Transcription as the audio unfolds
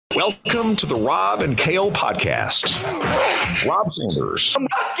Welcome to the Rob and Kale podcast. Rob Sanders.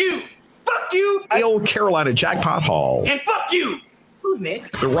 Fuck you! Fuck you! Kale Carolina Jackpot Hall. And fuck you! Who's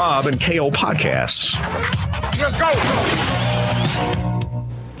next? The Rob and Kale podcast. Let's go!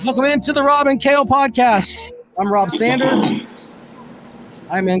 Welcome into the Rob and Kale podcast. I'm Rob Sanders.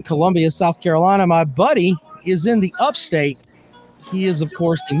 I'm in Columbia, South Carolina. My buddy is in the upstate. He is, of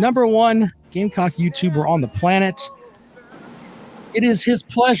course, the #1 Gamecock YouTuber on the planet. It is his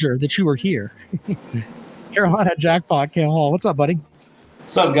pleasure that you are here. Carolina Jackpot, Kale Hall. What's up, buddy?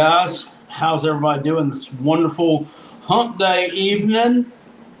 What's up, guys? How's everybody doing this wonderful hump day evening? A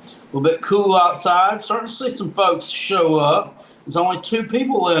little bit cool outside. Starting to see some folks show up. There's only 2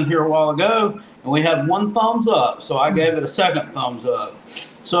 people in here a while ago, and we had 1 thumbs up, so I gave it a second thumbs up.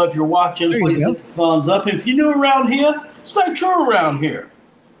 So if you're watching, please hit the thumbs up. And if you're new around here, stay true around here.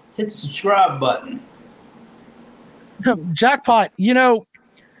 Hit the subscribe button. Jackpot,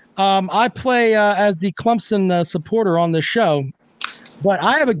 I play as the Clemson supporter on this show, but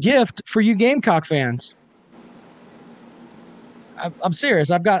I have a gift for you Gamecock fans. I'm serious.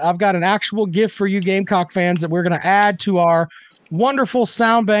 I've got an actual gift for you Gamecock fans that we're going to add to our wonderful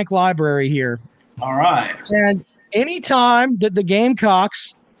sound bank library here. All right. And anytime that the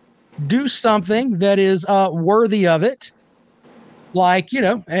Gamecocks do something that is worthy of it, like,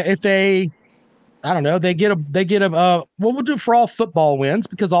 if they get a what we'll do for all football wins,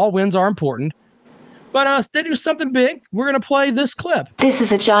 because all wins are important. But if they do something big, we're going to play this clip. This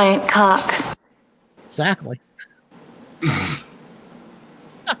is a giant cock. Exactly.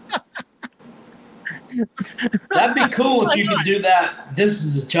 That'd be cool if you could do that. This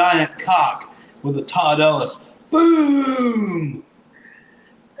is a giant cock with a Todd Ellis. Boom!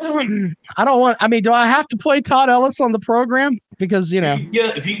 Do I have to play Todd Ellis on the program? Because,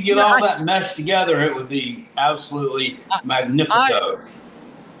 if you could get all that meshed together, it would be absolutely magnifico.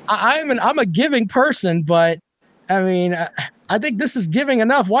 I'm a giving person, but I think this is giving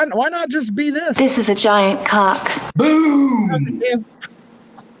enough. Why not just be this? This is a giant cock. Boom!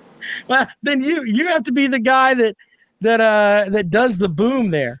 Well, then you have to be the guy that does the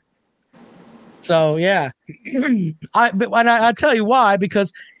boom there. So yeah, I tell you why,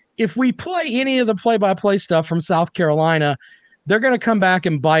 because if we play any of the play-by-play stuff from South Carolina, they're going to come back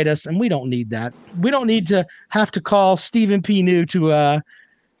and bite us, and we don't need that. We don't need to have to call Stephen P. New to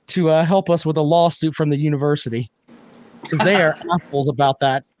help us with a lawsuit from the university, because they are assholes about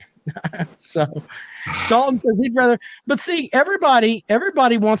that. So Dalton says he'd rather, but see, everybody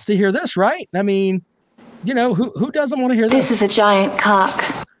wants to hear this, right? I mean, who doesn't want to hear this? This is a giant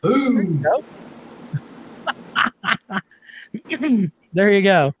cock. Boom! There you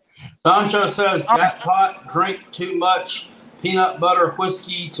go. Sancho says Jackpot drink too much peanut butter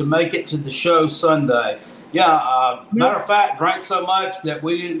whiskey to make it to the show Sunday. Yeah, matter of fact, drank so much that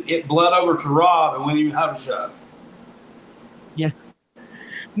it bled over to Rob and we didn't even have a show. Yeah.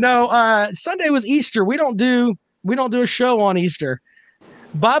 No, Sunday was Easter. We don't do a show on Easter.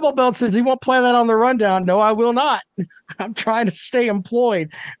 Bible Belt says he won't play that on the rundown. No, I will not. I'm trying to stay employed.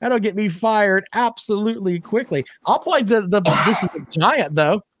 That'll get me fired absolutely quickly. I'll play the this is a giant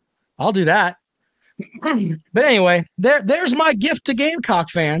though. I'll do that. But anyway, there's my gift to Gamecock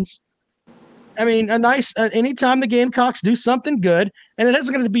fans. I mean, a nice anytime the Gamecocks do something good, and it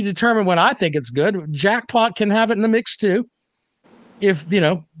isn't going to be determined when I think it's good. Jackpot can have it in the mix too. If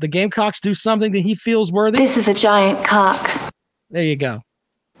the Gamecocks do something that he feels worthy. This is a giant cock. There you go.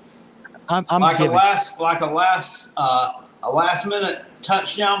 I'm like giving. a last minute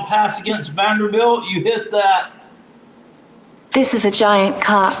touchdown pass against Vanderbilt. You hit that. This is a giant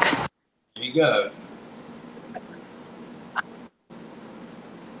cock. There you go.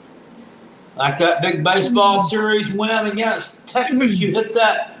 Like that big baseball series win against Texas, you hit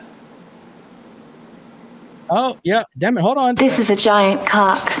that. Oh yeah, damn it! Hold on. This is a giant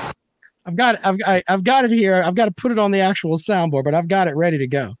cock. I've got it here. I've got to put it on the actual soundboard, but I've got it ready to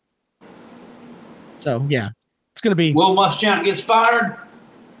go. So yeah, it's gonna be. Will Muschamp gets fired.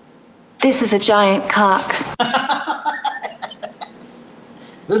 This is a giant cock.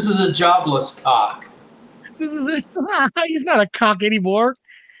 This is a jobless cock. He's not a cock anymore.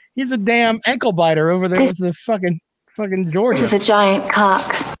 He's a damn ankle biter over there with the fucking Georgia. This is a giant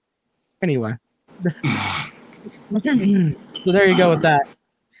cock. Anyway. So there you go with that.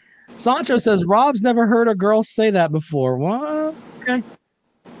 Sancho says Rob's never heard a girl say that before. Well, okay.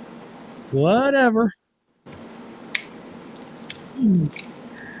 Whatever.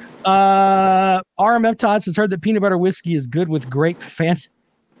 RMF Todd has heard that peanut butter whiskey is good with grape fancy.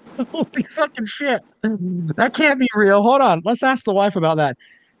 Holy fucking shit. That can't be real. Hold on. Let's ask the wife about that.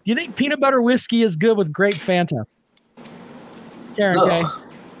 Do you think peanut butter whiskey is good with grape Fanta? Karen K.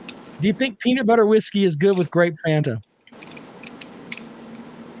 Do you think peanut butter whiskey is good with grape Fanta?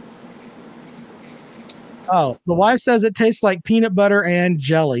 Oh, the wife says it tastes like peanut butter and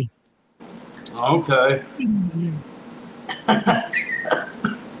jelly. Okay.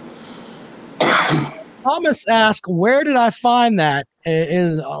 Thomas asked, "Where did I find that?"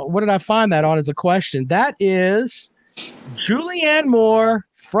 What did I find that on? Is a question. That is Julianne Moore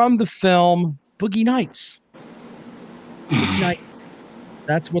from the film Boogie Nights. Boogie Nights.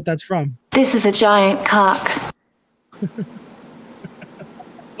 That's what that's from. This is a giant cock.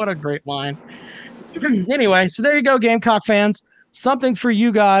 What a great line. Anyway, so there you go, Gamecock fans. Something for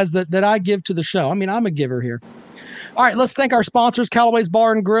you guys that I give to the show. I mean, I'm a giver here. All right, let's thank our sponsors, Callaway's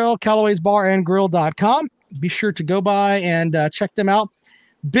Bar and Grill, Callaway'sBarandGrill.com. Be sure to go by and check them out.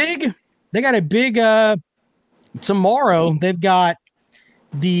 They got a big, tomorrow, they've got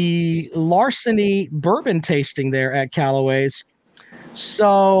the Larceny bourbon tasting there at Callaway's.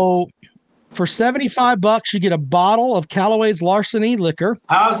 So for $75, you get a bottle of Callaway's Larceny liquor.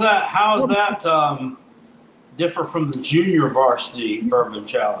 How's that differ from the Junior Varsity Bourbon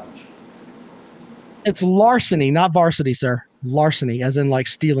Challenge? It's larceny, not varsity, sir. Larceny, as in like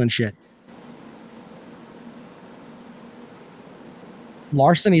stealing shit.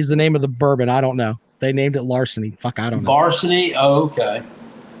 Larceny is the name of the bourbon. I don't know. They named it Larceny. Fuck, I don't know. Varsity? Oh, okay.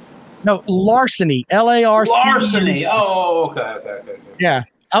 No, Larceny. L-A-R-C. Larceny. Oh, okay. Yeah.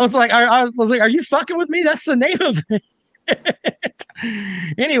 I was like, are you fucking with me? That's the name of it.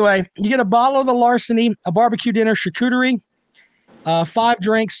 Anyway, you get a bottle of the Larceny, a barbecue dinner, charcuterie, 5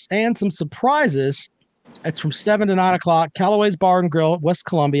 drinks, and some surprises. It's from 7 to 9 o'clock. Callaway's Bar and Grill, West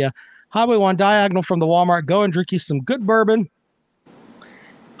Columbia, Highway 1, diagonal from the Walmart. Go and drink you some good bourbon.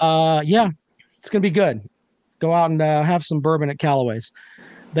 Yeah, it's gonna be good. Go out and have some bourbon at Callaway's.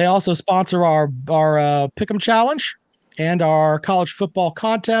 They also sponsor our Pick'em Challenge and our college football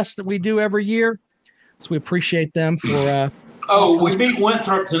contest that we do every year. So we appreciate them for. We beat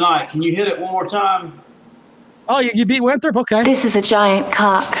Winthrop tonight. Can you hit it one more time? Oh, you beat Winthrop? Okay. This is a giant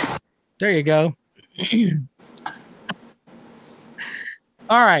cock. There you go.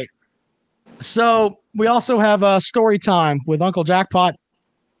 All right. So we also have story time with Uncle Jackpot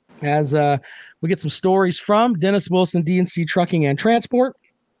as we get some stories from Dennis Wilson, DNC Trucking and Transport.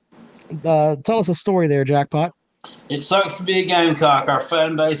 Tell us a story there, Jackpot. It sucks to be a Gamecock. Our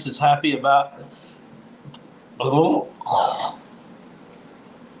fan base is happy about.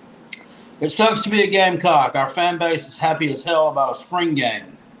 It sucks to be a Gamecock. Our fan base is happy as hell about a spring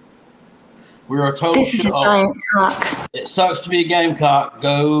game. We are total. This is a giant cock. It sucks to be a Gamecock.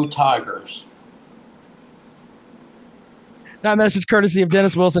 Go Tigers. That message courtesy of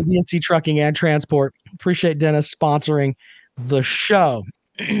Dennis Wilson, DNC Trucking and Transport. Appreciate Dennis sponsoring the show.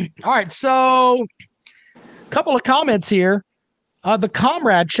 All right, so a couple of comments here. The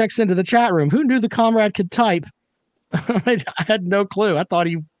Comrade checks into the chat room. Who knew the Comrade could type? I had no clue. I thought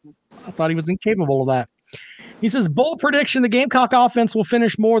he was incapable of that. He says, bold prediction, the Gamecock offense will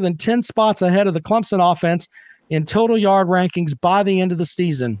finish more than 10 spots ahead of the Clemson offense in total yard rankings by the end of the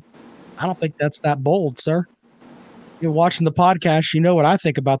season. I don't think that's that bold, sir. You're watching the podcast, you know what I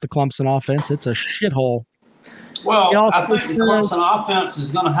think about the Clemson offense. It's a shithole. Well, I think the Clemson offense is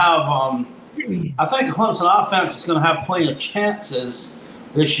going to have plenty of chances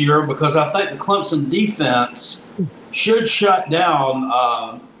this year because I think the Clemson defense should shut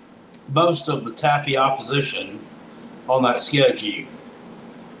down most of the taffy opposition on that schedule.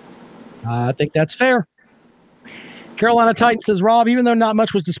 I think that's fair. Carolina Titan says, Rob, even though not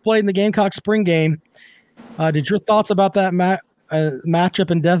much was displayed in the Gamecock spring game, did your thoughts about that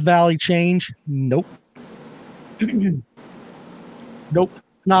matchup in Death Valley change? Nope. Nope.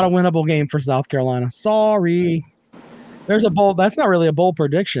 Not a winnable game for South Carolina. Sorry. There's a bold. That's not really a bold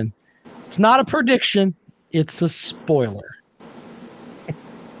prediction. It's not a prediction. It's a spoiler.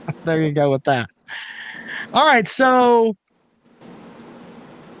 There you go with that. All right. So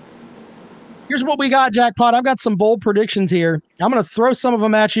here's what we got, Jackpot. I've got some bold predictions here. I'm going to throw some of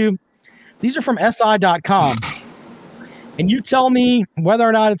them at you. These are from SI.com. And you tell me whether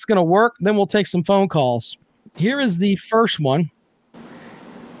or not it's going to work. Then we'll take some phone calls. Here is the first one.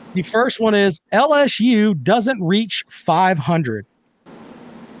 The first one is LSU doesn't reach 500.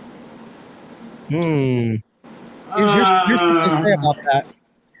 Here's what they say about that.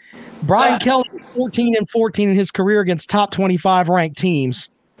 Brian Kelly, 14-14 in his career against top 25 ranked teams.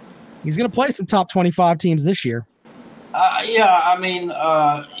 He's going to play some top 25 teams this year. Yeah, I mean,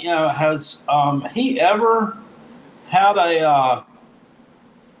 has he ever had a?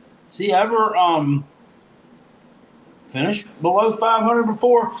 Has he ever finished below 500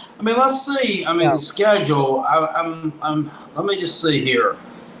 before? I mean, let's see. I mean, the schedule. Let me just see here.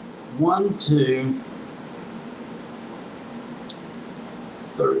 1, 2,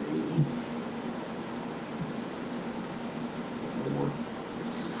 3, 4.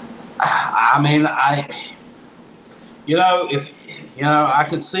 I mean, I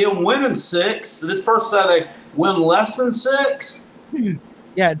could see them winning 6. This person said they win less than 6.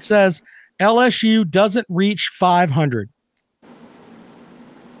 Yeah, it says LSU doesn't reach 500.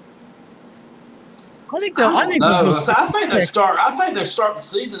 I think they'll. I think they start the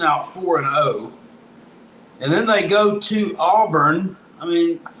season out 4-0, and then they go to Auburn. I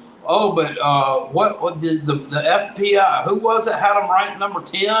mean, what did the FPI? Who was it? Had them ranked number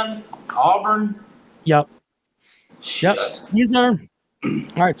 10? Auburn. Yep. Shit. Yep. These are all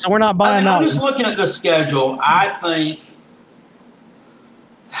right. So we're not buying out. I'm just looking at the schedule. I think.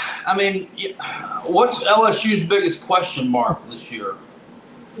 I mean, what's LSU's biggest question mark this year?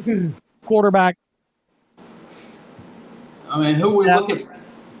 Quarterback. I mean, who are we looking at?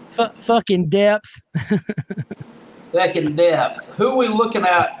 Fucking depth. Fucking depth. Who are we looking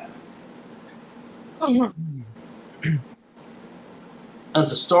at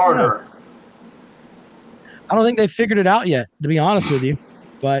as a starter? I don't think they figured it out yet, to be honest with you.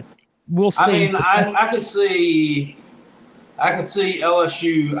 But we'll see. I mean, I could see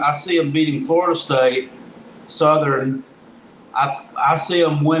LSU. I see them beating Florida State, Southern. I see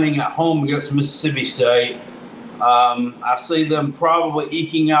them winning at home against Mississippi State. I see them probably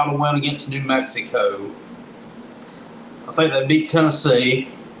eking out a win against New Mexico. I think they beat Tennessee.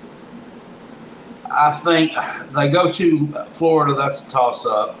 I think they go to Florida. That's a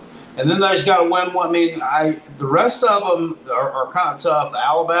toss-up. And then they just got to win one. I mean, the rest of them are kind of tough. The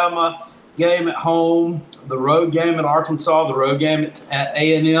Alabama game at home, the road game at Arkansas, the road game at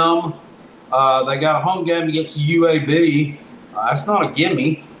A&M. They got a home game against UAB. That's not a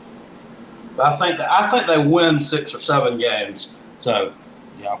gimme. But I think they win 6 or 7 games. So,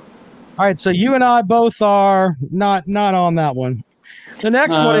 yeah. All right. So you and I both are not on that one. The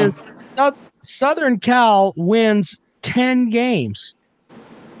next one is Southern Cal wins 10 games.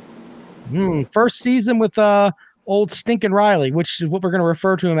 First season with old Stinkin' Riley, which is what we're going to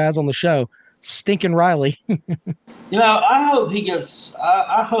refer to him as on the show, Stinkin' Riley. I hope he gets.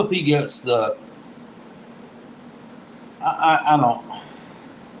 I hope he gets the. I don't.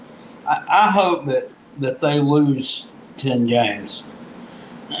 I hope that they lose 10 games.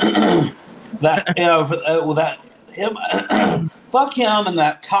 Fuck him in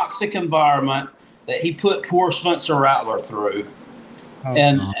that toxic environment that he put poor Spencer Rattler through.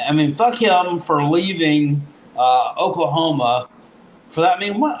 I mean, fuck him for leaving Oklahoma for that.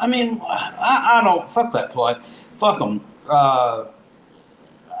 I don't fuck that play. Fuck him. I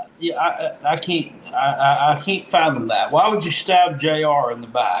can't fathom that. Why would you stab JR in the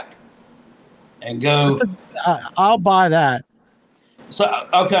back and go? I'll buy that. So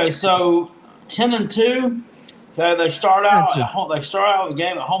 10-2. Okay, they start out at home. They start out the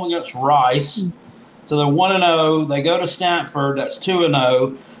game at home against Rice. So they're 1-0. They go to Stanford. That's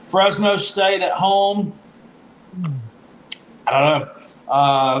 2-0. Fresno State at home. I don't know.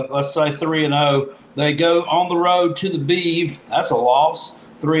 Let's say 3-0. They go on the road to the Beeve. That's a loss.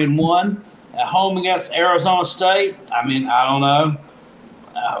 3-1. At home against Arizona State. I mean, I don't know.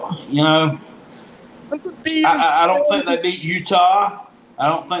 I don't think they beat Utah. I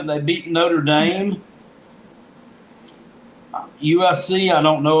don't think they beat Notre Dame. USC, I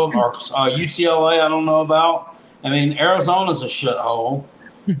don't know, or UCLA, I don't know about. I mean, Arizona's a shithole.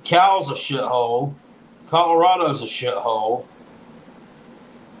 Cal's a shithole. Colorado's a shithole.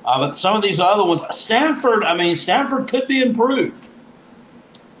 But some of these other ones, Stanford could be improved.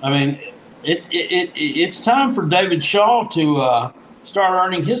 I mean, it's time for David Shaw to start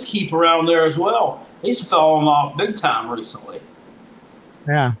earning his keep around there as well. He's fallen off big time recently.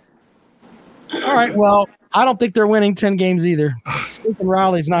 Yeah. All right, well, I don't think they're winning 10 games either. Stinkin'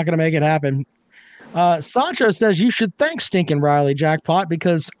 Riley's not going to make it happen. Sancho says you should thank Stinkin' Riley, Jackpot,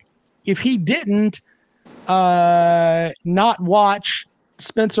 because if he didn't not watch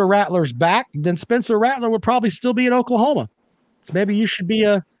Spencer Rattler's back, then Spencer Rattler would probably still be in Oklahoma. So maybe you should be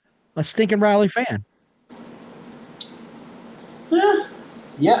a Stinkin' Riley fan.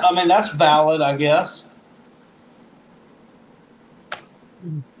 Yeah, I mean, that's valid, I guess.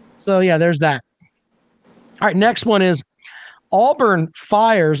 So, yeah, there's that. All right, next one is Auburn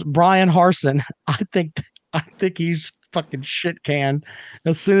fires Brian Harsin. I think he's fucking shit canned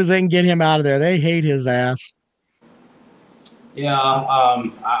as soon as they can get him out of there. They hate his ass. Yeah,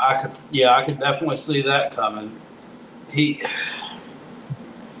 I could definitely see that coming. He's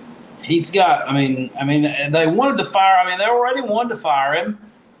got. I mean, they wanted to fire. I mean, they already wanted to fire him.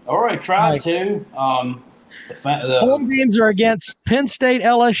 They already tried to. Home games are against Penn State,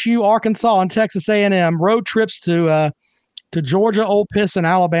 LSU, Arkansas, and Texas A&M. Road trips to Georgia, Ole Miss, and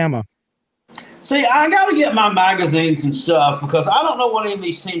Alabama. See, I got to get my magazines and stuff because I don't know what any of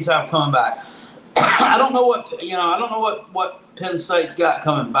these teams have coming back. I don't know what Penn State's got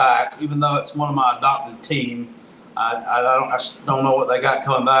coming back, even though it's one of my adopted team. I don't know what they got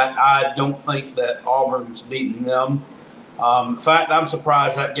coming back. I don't think that Auburn's beating them. In fact, I'm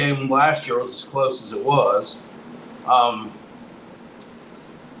surprised that game last year was as close as it was.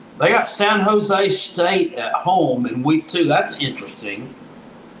 They got San Jose State at home in week 2. That's interesting.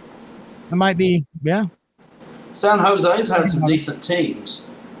 It might be, yeah. San Jose's had some decent teams.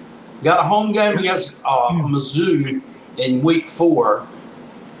 Got a home game against Mizzou in week 4.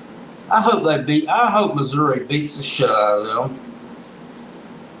 I hope Missouri beats the shit out of them.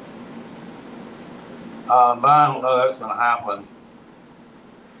 But I don't know that's going to happen.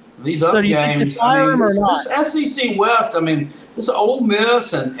 These other games, this SEC West, this Ole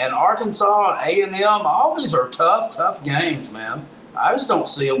Miss and Arkansas and A&M, all these are tough games, man. I just don't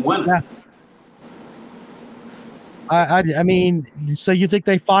see them winning. Yeah. I mean, so you think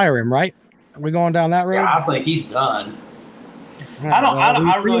they fire him, right? Are we going down that road? Yeah, I think he's done.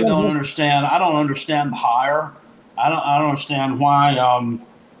 I really don't understand. I don't understand the hire. I don't understand why. I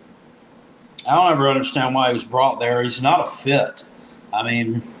don't ever understand why he was brought there. He's not a fit. I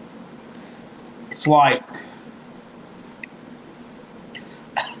mean, it's like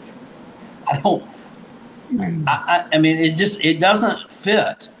I mean, it doesn't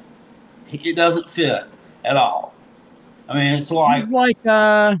fit. It doesn't fit at all. I mean, it's like he's like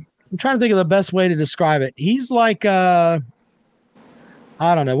I'm trying to think of the best way to describe it. He's like I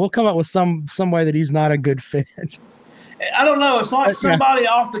don't know. We'll come up with some way that he's not a good fit. I don't know. It's like somebody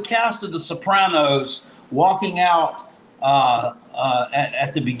off the cast of The Sopranos walking out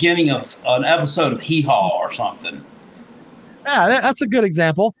at the beginning of an episode of Hee Haw or something. Yeah, that's a good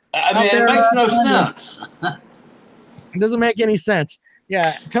example. I mean, it makes no sense. It doesn't make any sense.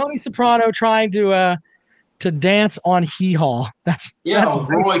 Yeah, Tony Soprano trying to dance on Hee Haw. That's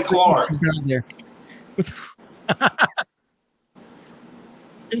Roy Clark. There.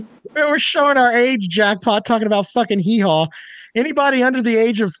 We're showing our age, Jackpot, talking about fucking Hee Haw. Anybody under the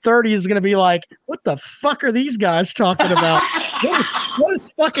age of 30 is going to be like, what the fuck are these guys talking about? what is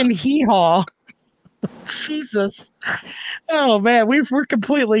fucking Hee Haw? Jesus. Oh, man, we're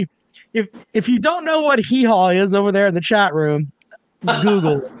completely – if you don't know what Hee Haw is over there in the chat room,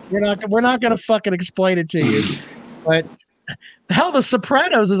 Google it. We're not going to fucking explain it to you. But hell, The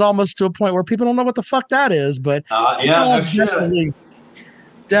Sopranos is almost to a point where people don't know what the fuck that is. But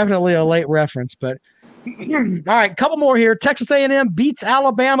definitely a late reference. But all right, couple more here. Texas A&M beats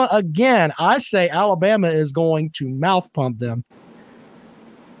Alabama again. I say Alabama is going to mouth pump them.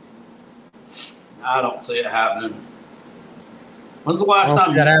 I don't see it happening. When's the last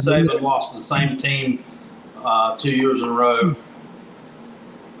time you Saban lost to the same team 2 years in a row?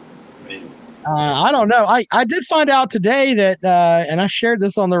 I don't know. I did find out today that, and I shared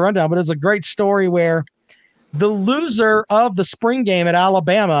this on the rundown, but it's a great story where the loser of the spring game at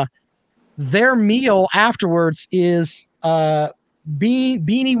Alabama, their meal afterwards is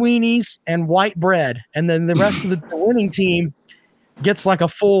beanie weenies and white bread, and then the rest of the winning team gets like a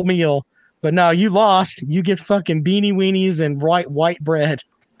full meal. But no, you lost. You get fucking beanie weenies and white bread.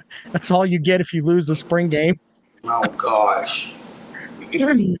 That's all you get if you lose the spring game. Oh gosh.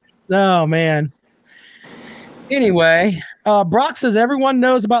 Oh, man. Anyway, Brock says everyone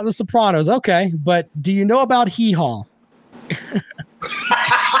knows about The Sopranos. Okay, but do you know about Hee Haw?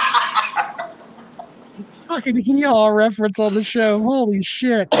 Fucking Hee Haw reference on the show. Holy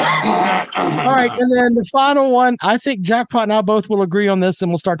shit. All right, and then the final one. I think Jackpot and I both will agree on this, and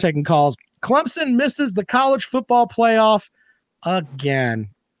we'll start taking calls. Clemson misses the college football playoff again.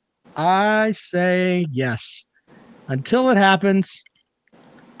 I say yes. Until it happens.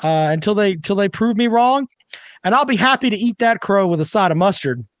 Until they prove me wrong, and I'll be happy to eat that crow with a side of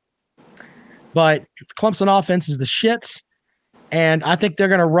mustard. But Clemson offense is the shits, and I think they're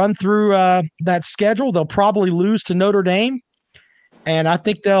going to run through that schedule. They'll probably lose to Notre Dame, and I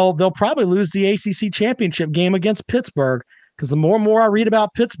think they'll probably lose the ACC championship game against Pittsburgh, because the more and more I read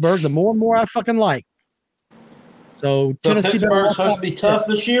about Pittsburgh, the more and more I fucking like. So Tennessee Pittsburgh's supposed to be tough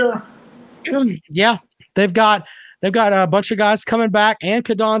this year. Yeah, they've got a bunch of guys coming back, and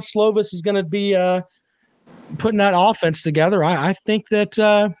Kadon Slovis is going to be putting that offense together. I think that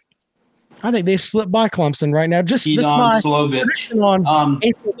I think they slipped by Clemson right now. That's my prediction on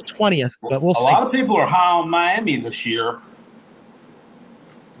April the 20th, but we'll see. A lot of people are high on Miami this year.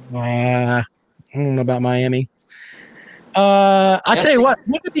 I don't know about Miami. I tell you what,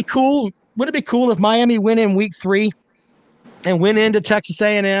 wouldn't it be cool would it be cool if Miami went in week 3 and went into Texas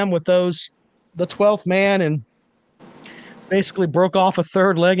A&M with the 12th man and basically broke off a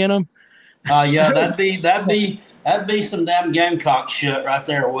third leg in them? Yeah, that'd be some damn Gamecock shit right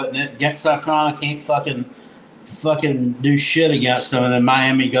there, wouldn't it? Against South Carolina can't fucking do shit against them, and then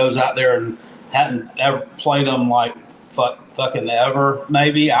Miami goes out there and hadn't ever played them like fucking ever.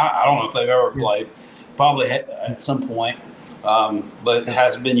 Maybe I don't know if they've ever played. Probably at some point, but it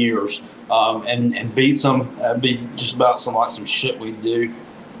has been years. And beats them. That'd be just about some shit we'd do.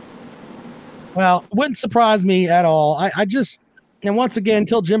 Well, it wouldn't surprise me at all. I just, and once again,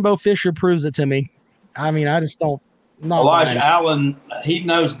 until Jimbo Fisher proves it to me, I mean, I just don't. Elijah Allen, he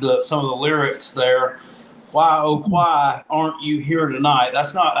knows some of the lyrics there. Why, oh, why aren't you here tonight?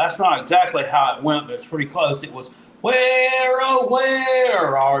 That's not exactly how it went, but it's pretty close. It was, where, oh,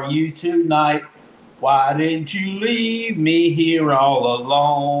 where are you tonight? Why didn't you leave me here all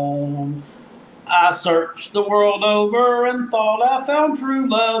alone? I searched the world over and thought I found true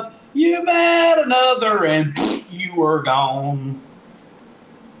love. You met another and you were gone.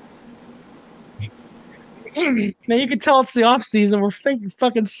 Now you can tell it's the off season. We're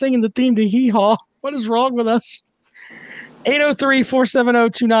fucking singing the theme to Hee Haw. What is wrong with us?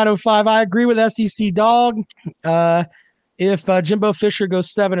 803-470-2905. I agree with SEC Dog. If Jimbo Fisher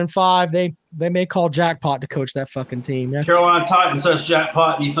goes 7-5, they may call Jackpot to coach that fucking team. Yeah. Carolina Titans says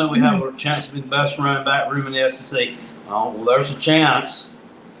Jackpot. Do you think we have a chance to be the best running back room in the SEC? Oh, well, there's a chance.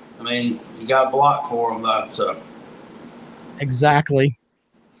 I mean, you got a block for them though. So exactly.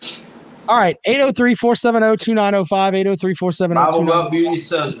 All right, 803-470-2905, 803-470-2905. Bible Belt Beauty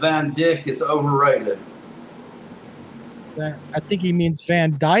says Van Dyke is overrated. I think he means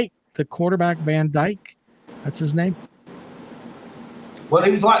Van Dyke, the quarterback Van Dyke. That's his name. Well,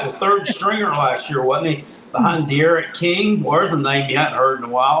 he was like the third stringer last year, wasn't he? Behind De'Aaron King. Where's the name you hadn't heard in a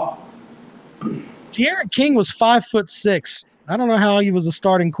while? De'Aaron King was 5'6". I don't know how he was a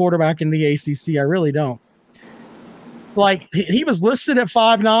starting quarterback in the ACC. I really don't. Like, he was listed at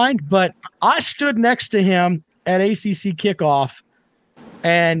 5'9", but I stood next to him at ACC kickoff,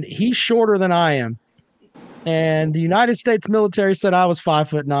 and he's shorter than I am. And the United States military said I was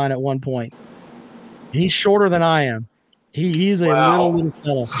 5'9" at one point. He's shorter than I am. He's a little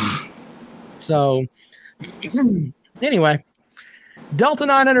fellow. So, anyway, Delta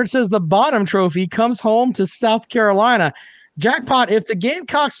 900 says the bottom trophy comes home to South Carolina. Jackpot, if the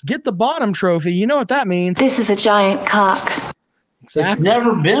Gamecocks get the bottom trophy, you know what that means. This is a giant cock. Exactly. It's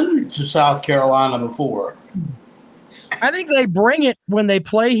never been to South Carolina before. I think they bring it when they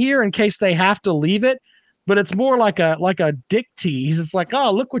play here in case they have to leave it, but it's more like a dick tease. It's like,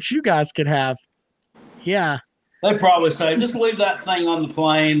 oh, look what you guys could have. Yeah. They probably say, just leave that thing on the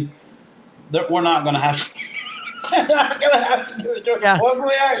plane. We're not going to have to. We're not going to have to do it. Yeah. Well, if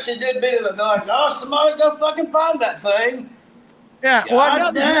we actually did beat it, like, oh, somebody go fucking find that thing. Yeah,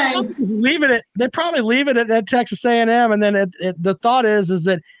 well, they probably leave it at Texas A&M, and then the thought is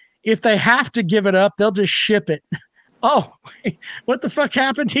that if they have to give it up, they'll just ship it. Oh, what the fuck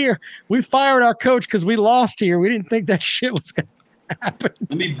happened here? We fired our coach because we lost here. We didn't think that shit was going to happen.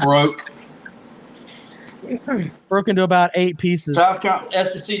 Let me broke. Broke into about 8 pieces.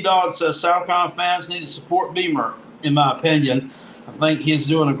 SEC Dog says South Carolina fans need to support Beamer, in my opinion. I think he's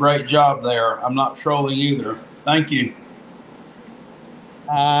doing a great job there. I'm not trolling either. Thank you.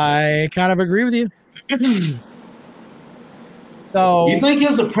 I kind of agree with you. So, you think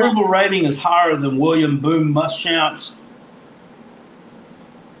his approval rating is higher than William Boone Muschamp's?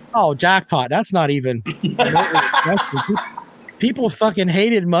 Oh, Jackpot. That's not even. People fucking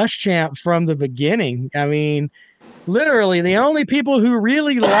hated Muschamp from the beginning. I mean, literally, the only people who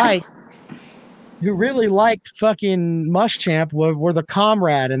really liked fucking Muschamp were the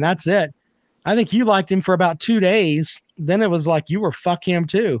comrade, and that's it. I think you liked him for about 2 days. Then it was like you were fuck him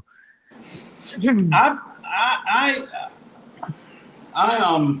too. I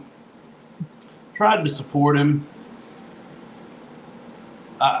tried to support him.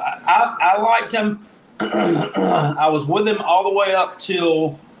 I liked him. I was with him all the way up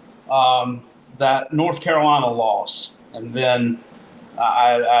till that North Carolina loss, and then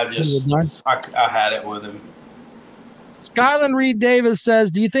I had it with him. Skyland Reed Davis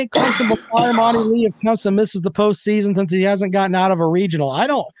says, do you think Clemson will fire Monty Lee if Clemson misses the postseason since he hasn't gotten out of a regional? I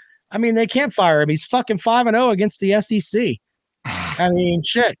mean, they can't fire him. He's fucking 5-0 against the SEC. I mean,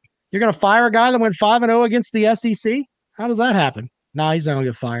 shit. You're going to fire a guy that went 5-0 against the SEC? How does that happen? Nah, he's not going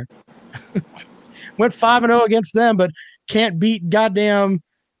to get fired. Went 5-0 against them, but can't beat goddamn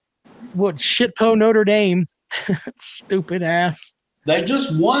shitpo Notre Dame. Stupid ass. They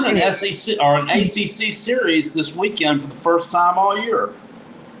just won an SEC or an ACC series this weekend for the first time all year.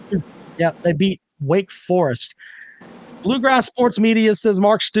 Yep, they beat Wake Forest. Bluegrass Sports Media says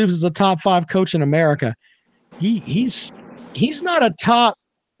Mark Stoops is a top 5 coach in America. He's not a top.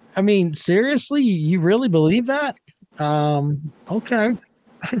 I mean, seriously, you really believe that? Okay.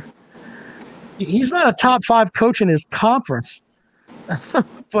 He's not a top 5 coach in his conference.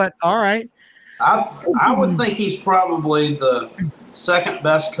 But all right. I would think he's probably the second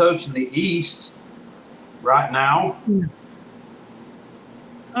best coach in the East right now.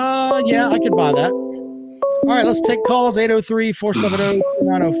 Yeah, I could buy that. All right, let's take calls.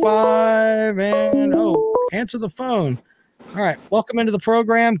 803-470-2905. And answer the phone. All right, welcome into the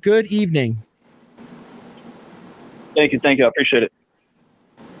program. Good evening. Thank you. I appreciate it.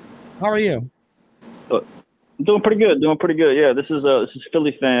 How are you? I'm doing pretty good. Yeah, this is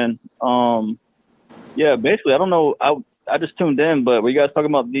Philly fan. Yeah, basically, I don't know. I just tuned in, but were you guys talking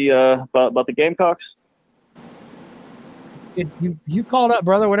about the Gamecocks? You called up,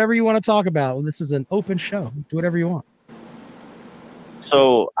 brother. Whatever you want to talk about. This is an open show. Do whatever you want.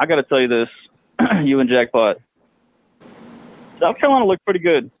 So I got to tell you this, you and Jackpot. South Carolina looked pretty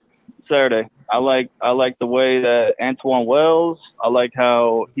good Saturday. I like the way that Antoine Wells. I like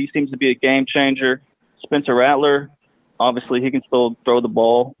how he seems to be a game changer. Spencer Rattler, obviously he can still throw the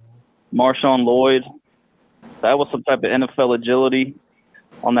ball. Marshawn Lloyd, that was some type of NFL agility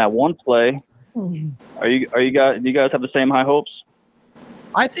on that one play. Do you guys have the same high hopes?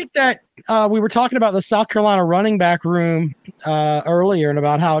 I think that we were talking about the South Carolina running back room earlier and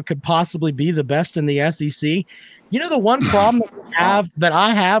about how it could possibly be the best in the SEC. You know, the one problem that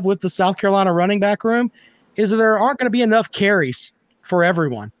I have with the South Carolina running back room is that there aren't going to be enough carries for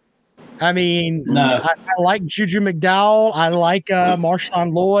everyone. I mean, I like Juju McDowell. I like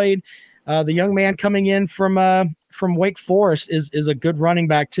Marshawn Lloyd. The young man coming in from Wake Forest is a good running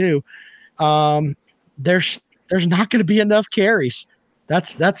back too. There's not going to be enough carries.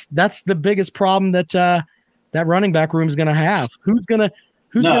 That's the biggest problem that running back room is going to have. Who's going to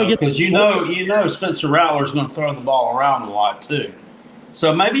get? Because you know Spencer Rattler's going to throw the ball around a lot too.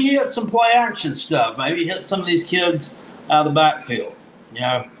 So maybe he hit some play action stuff. Maybe hit some of these kids out of the backfield. You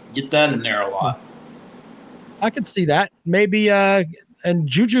know, get that in there a lot. I could see that. Maybe and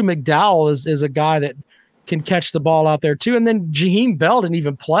Juju McDowell is a guy that can catch the ball out there too. And then Jaheim Bell didn't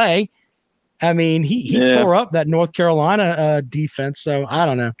even play. I mean, he tore up that North Carolina defense. So I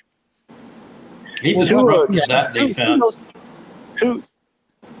don't know. He disrupted that defense.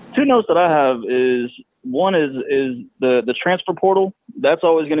 Two notes that I have is one is the transfer portal. That's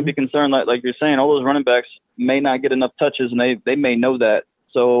always going to be concerned. Like you're saying, all those running backs may not get enough touches, and they may know that.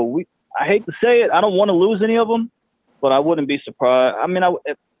 So I hate to say it, I don't want to lose any of them, but I wouldn't be surprised. I mean,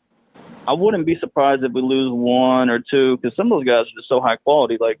 I wouldn't be surprised if we lose one or two, because some of those guys are just so high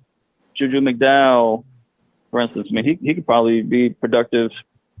quality. Like Juju McDowell, for instance. I mean, he could probably be productive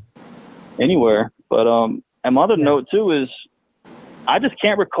anywhere. But and my other note too is, I just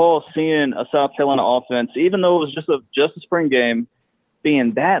can't recall seeing a South Carolina offense, even though it was just a spring game,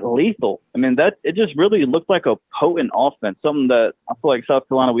 being that lethal. I mean, it just really looked like a potent offense, something that I feel like South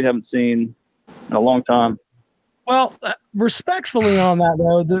Carolina we haven't seen in a long time. Well, respectfully on that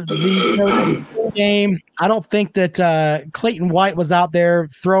though, the game, I don't think that Clayton White was out there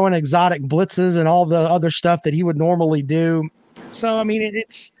throwing exotic blitzes and all the other stuff that he would normally do. So I mean,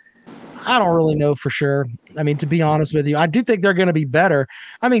 I don't really know for sure. I mean, to be honest with you, I do think they're going to be better.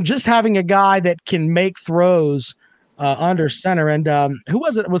 I mean, just having a guy that can make throws under center. And who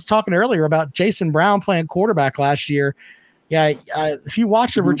was talking earlier about Jason Brown playing quarterback last year. Yeah, if you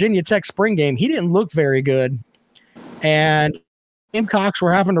watch the Virginia Tech spring game, he didn't look very good. And Gamecocks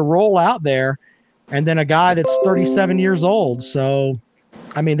were having to roll out there, and then a guy that's 37 years old. So,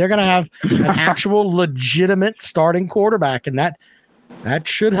 I mean, they're going to have an actual legitimate starting quarterback, and that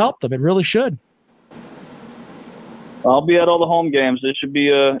should help them. It really should. I'll be at all the home games. It should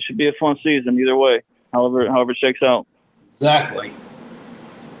be a fun season either way, however it shakes out. Exactly.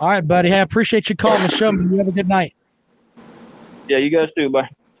 All right, buddy. Hey, I appreciate you calling the show. You have a good night. Yeah, you guys too. Bye.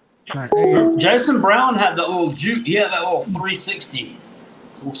 All right, Jason Brown had that little 360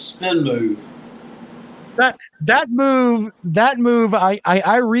 little spin move. That move.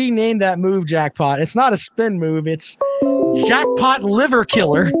 I renamed that move Jackpot. It's not a spin move. It's Jackpot Liver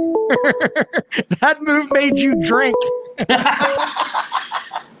Killer. That move made you drink.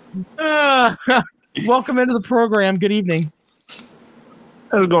 Welcome into the program. Good evening.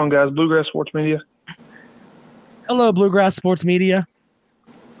 How's it going, guys? Bluegrass Sports Media. Hello, Bluegrass Sports Media.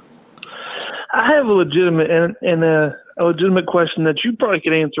 I have a legitimate and a legitimate question that you probably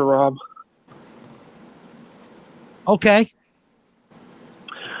could answer, Rob. Okay.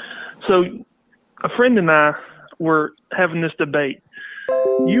 So, a friend and I were having this debate.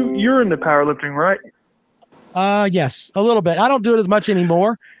 You're into powerlifting, right? Yes, a little bit. I don't do it as much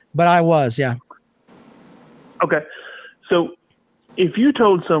anymore, but I was, yeah. Okay. So if you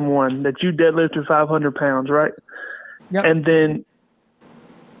told someone that you deadlifted 500 pounds, right? Yep. And then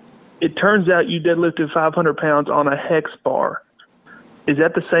it turns out you deadlifted 500 pounds on a hex bar, is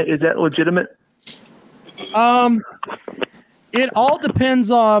that the same? Is that legitimate? It all depends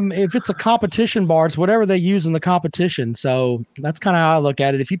on if it's a competition bar. It's whatever they use in the competition. So that's kind of how I look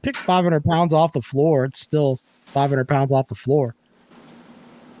at it. If you pick 500 pounds off the floor, it's still 500 pounds off the floor.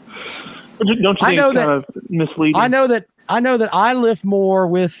 Don't you think it's kind of misleading? I know that I lift more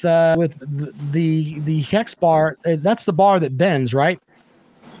with the hex bar. That's the bar that bends, right?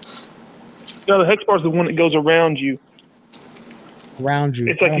 No, the hex bar is the one that goes around you. Around you.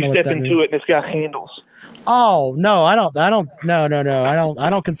 It's like you step into it and it's got handles. Oh no, I don't. No. I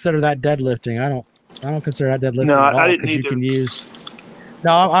don't consider that deadlifting. I don't consider that deadlifting. No, at all, I didn't 'cause you either. can use.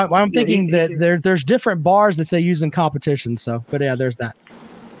 No, I'm thinking that there's different bars that they use in competition. So, but yeah, there's that.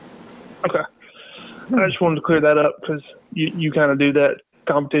 Okay. I just wanted to clear that up because you kind of do that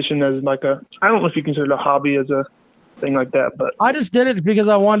competition as like I don't know if you consider it a hobby as a thing like that, but I just did it because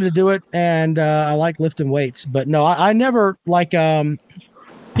I wanted to do it, and I like lifting weights. But no, I never like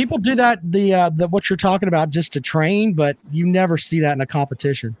people do that the what you're talking about just to train, but you never see that in a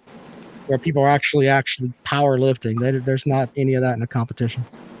competition where people are actually power lifting. There's not any of that in a competition.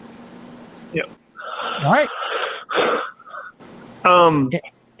 Yep. All right.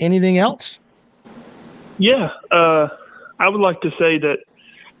 Anything else? Yeah, I would like to say that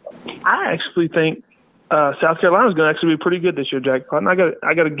I actually think South Carolina is going to actually be pretty good this year, Jackpot. And I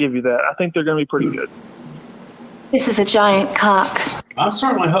got to give you that. I think they're going to be pretty good. This is a giant cock. I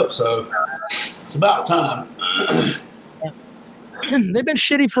certainly hope so. It's about time. They've been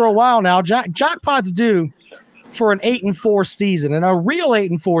shitty for a while now. Jackpot's due for an 8-4 season, and a real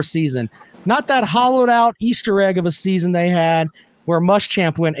 8-4 season, not that hollowed out Easter egg of a season they had where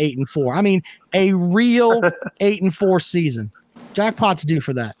Muschamp went 8-4. I mean, a real 8-4 season. Jackpot's due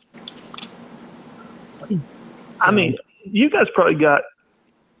for that. I mean, you guys probably got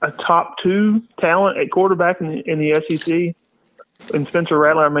a top 2 talent at quarterback in the SEC, and Spencer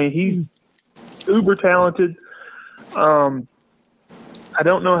Rattler. I mean, he's uber talented. I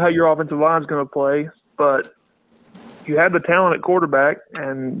don't know how your offensive line is going to play, but you have the talent at quarterback,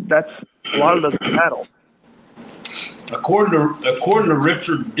 and that's a lot of the battle. According to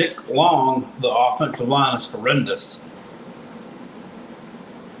Richard Dick Long, the offensive line is horrendous.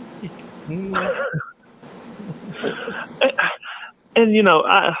 And you know,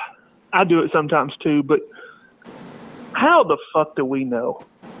 I do it sometimes too, but how the fuck do we know?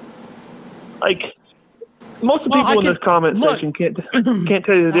 Like, most of the people in this comment section can't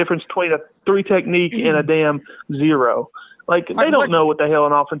tell you the difference between a 3 technique and a damn 0. Like, they don't know what the hell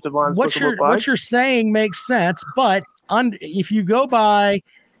an offensive line is supposed to look like. What you're saying makes sense, but if you go by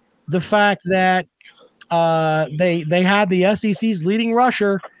the fact that they had the SEC's leading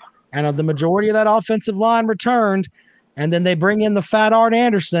rusher and the majority of that offensive line returned, and then they bring in the fat Art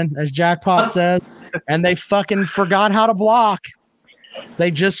Anderson, as Jackpot says, and they fucking forgot how to block.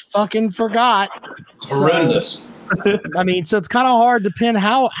 They just fucking forgot. Horrendous. I mean, so it's kind of hard to pin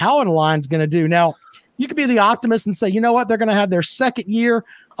how a line's going to do. Now, you could be the optimist and say, you know what, they're going to have their second year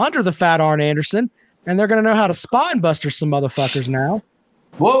under the fat Art Anderson, and they're going to know how to spine buster some motherfuckers now.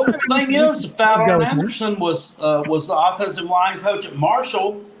 Well, the thing is, fat Art Anderson was the offensive line coach at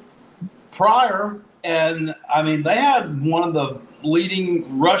Marshall prior, and I mean, they had one of the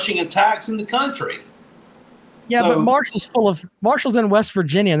leading rushing attacks in the country. Yeah, but Marshall's in West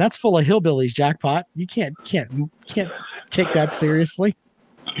Virginia, and that's full of hillbillies. Jackpot, you can't take that seriously.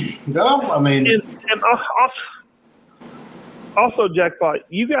 No, I mean, and also Jackpot,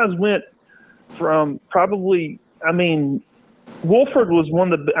 you guys went from probably, I mean, Wolford was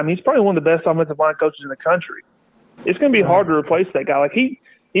he's probably one of the best offensive line coaches in the country. It's going to be hard to replace that guy. Like he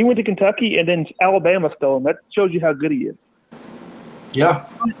went to Kentucky and then Alabama stole him. That shows you how good he is. Yeah.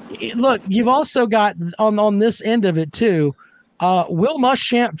 Look, you've also got on this end of it too. Will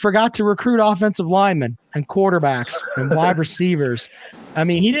Muschamp forgot to recruit offensive linemen and quarterbacks and wide receivers. I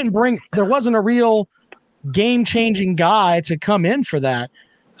mean, there wasn't a real game-changing guy to come in for that.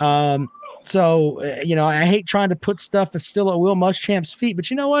 So, you know, I hate trying to put stuff that's still at Will Muschamp's feet,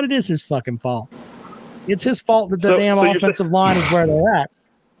 but you know what? It is his fucking fault. It's his fault that the damn offensive line is where they're at.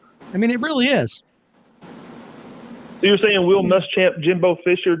 I mean, it really is. So you're saying Will Muschamp, Jimbo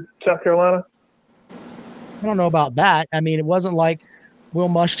Fisher, South Carolina? I don't know about that. I mean, it wasn't like Will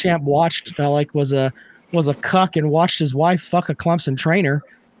Muschamp was a cuck and watched his wife fuck a Clemson trainer.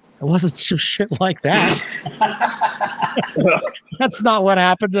 It wasn't some shit like that. That's not what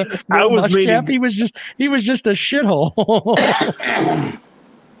happened to Muschamp. He was just a shithole.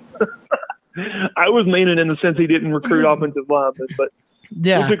 I was meaning in the sense he didn't recruit offensive linemen, but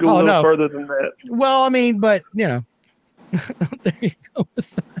yeah, we took it a little further than that. Well, I mean, but there you go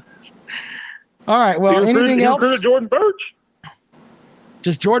with that. All right. Well, anything else? Recruited Jordan Burch.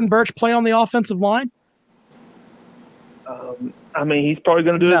 Does Jordan Burch play on the offensive line? I mean, he's probably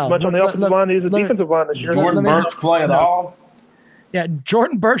going to do as much on the offensive line as the defensive line this year. Jordan Burch play at all? Yeah,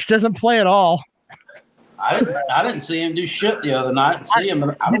 Jordan Burch doesn't play at all. I didn't see him do shit the other night.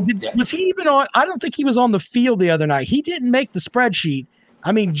 Was he even on? I don't think he was on the field the other night. He didn't make the spreadsheet.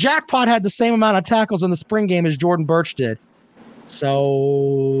 I mean, Jackpot had the same amount of tackles in the spring game as Jordan Burch did.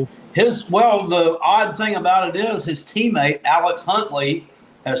 So the odd thing about it is his teammate Alex Huntley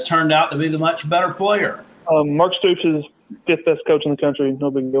has turned out to be the much better player. Mark Stoops is fifth best coach in the country.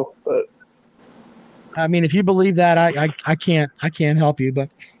 No big deal. But I mean, if you believe that, I can't help you. But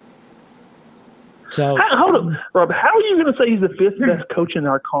so hold on, Rob. How are you going to say he's the fifth best coach in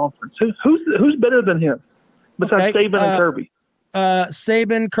our conference? Who's better than him besides Saban and Kirby?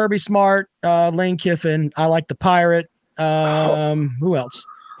 Saban, Kirby Smart, Lane Kiffin. I like the Pirate. Who else?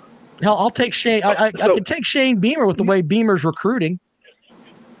 Hell, I'll take Shane. I could take Shane Beamer with the way Beamer's recruiting.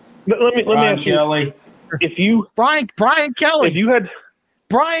 But let me ask you. If you Brian Kelly, if you had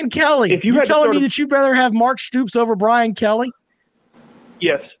Brian Kelly, if you're telling me that you'd rather have Mark Stoops over Brian Kelly?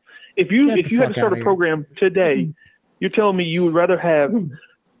 Yes. If you had to start a program today, you're telling me you would rather have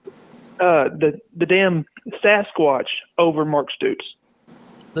the damn Sasquatch over Mark Stoops.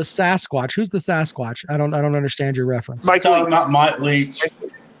 The Sasquatch. Who's the Sasquatch? I don't understand your reference. Not Mike Leach.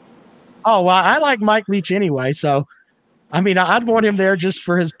 Oh well, I like Mike Leach anyway. So, I mean, I'd want him there just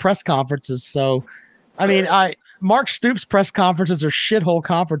for his press conferences. So, I mean, Mark Stoops' press conferences are shithole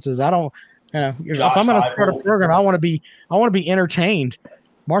conferences. I don't, if I'm going to start a program, I want to be entertained.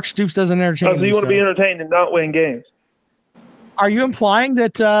 Mark Stoops doesn't entertain. So you want to be entertained and not win games? Are you implying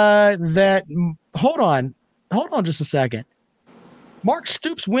that hold on just a second. Mark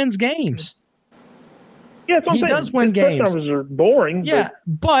Stoops wins games. Yeah, he does win games. Press conferences are boring. Yeah,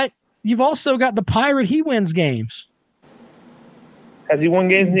 but you've also got the Pirate. He wins games. Has he won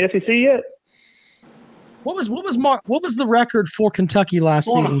games in the SEC yet? What was the record for Kentucky last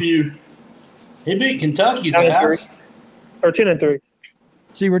season? A few. He beat Kentucky's ass. Or 10-3.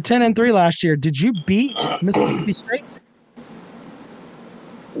 So you were 10-3 last year. Did you beat Mississippi State?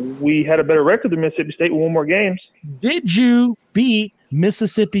 We had a better record than Mississippi State with one more games. Did you beat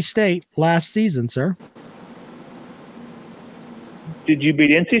Mississippi State last season, sir? Did you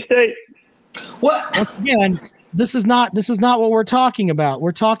beat NC State? What? Once again, this is not what we're talking about.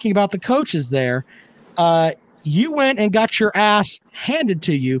 We're talking about the coaches there. You went and got your ass handed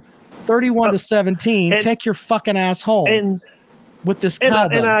to you, 31-17. Take your fucking ass home. And with this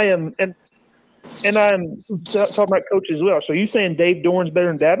cowbell. And I am talking about coaches as well. So you saying Dave Dorn's better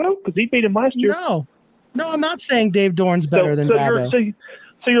than Dabo because he beat him last year? No, I'm not saying Dave Dorn's better than Dabo.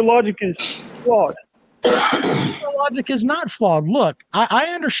 So your logic is flawed. Your logic is not flawed. Look, I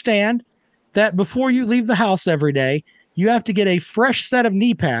understand that before you leave the house every day, you have to get a fresh set of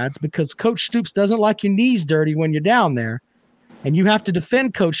knee pads because Coach Stoops doesn't like your knees dirty when you're down there, and you have to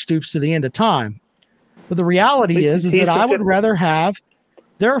defend Coach Stoops to the end of time. But the reality is that I would rather have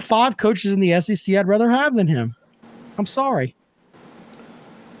 – there are 5 coaches in the SEC I'd rather have than him. I'm sorry.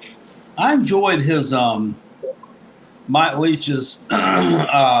 I enjoyed his Mike Leach's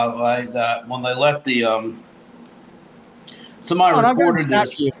like that when they let the somebody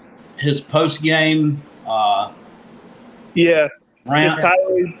recorded his post game rant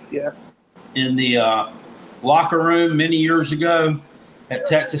in the locker room many years ago at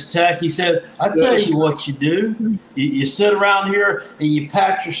Texas Tech. He said, I tell you what you do. You sit around here and you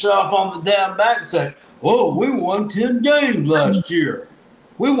pat yourself on the damn back and say, oh, we won 10 games last year.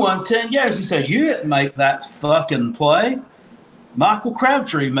 We won 10 games. He said, you didn't make that fucking play. Michael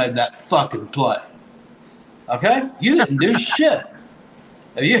Crabtree made that fucking play. Okay? You didn't do shit.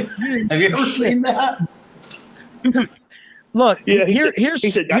 Have you ever seen that? Look, here's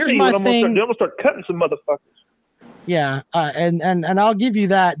my thing. I'm gonna start cutting some motherfuckers. Yeah, and I'll give you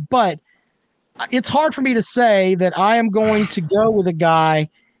that, but it's hard for me to say that I am going to go with a guy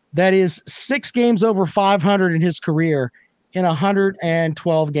that is 6 games over 500 in his career in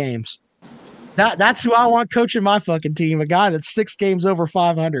 112 games. That's who I want coaching my fucking team, a guy that's 6 games over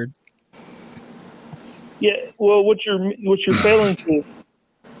 500. Yeah, well, what you're failing to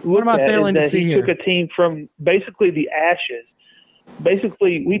what am I failing to see here? He took a team from basically the ashes.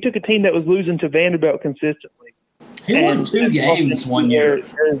 Basically, we took a team that was losing to Vanderbilt consistently. He won 2 games one year.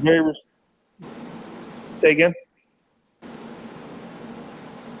 Say again?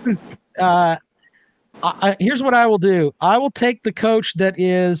 Here's what I will do. I will take the coach that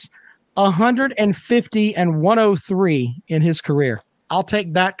is 150 and 103 in his career. I'll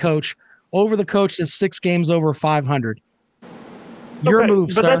take that coach over the coach that's 6 games over 500. Your move,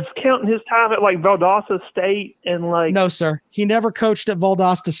 but sir. That's counting his time at like Valdosta State and like. No, sir. He never coached at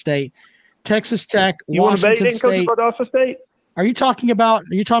Valdosta State, Texas Tech, you Washington didn't State. Coach at Valdosta State? Are you talking about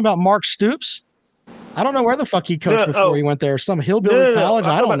Mark Stoops? I don't know where the fuck he coached before he went there. Some hillbilly college.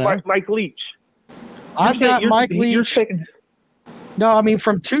 I don't know. Mike Leach. I've got Mike Leach. No, I mean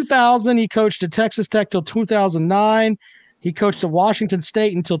from 2000 he coached at Texas Tech till 2009. He coached at Washington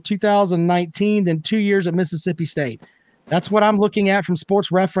State until 2019, then 2 years at Mississippi State. That's what I'm looking at from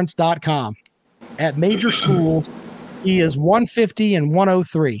sportsreference.com. At major schools, he is 150 and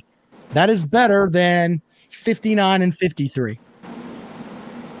 103. That is better than 59 and 53.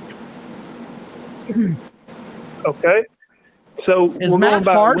 Okay. So is math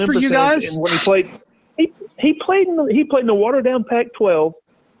hard for you guys? And when he played in the watered down Pac-12.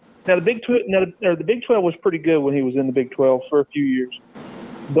 Now the Big 12 was pretty good when he was in the Big 12 for a few years,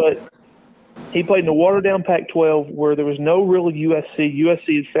 but he played in the watered down Pac-12 where there was no real USC.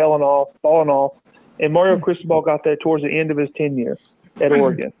 USC is falling off, and Mario Cristobal got there towards the end of his tenure at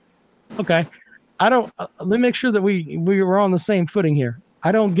Oregon. Okay, I don't. Let me make sure that we were on the same footing here.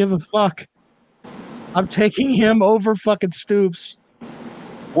 I don't give a fuck. I'm taking him over fucking Stoops.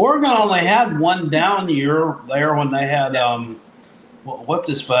 Oregon only had one down year there when they had what's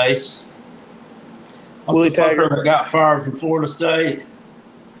his face? Willie What's the fucker that got fired from Florida State?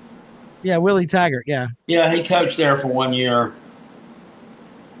 Yeah, Willie Taggart. Yeah. Yeah, he coached there for 1 year.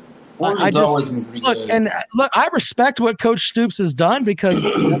 I respect what Coach Stoops has done because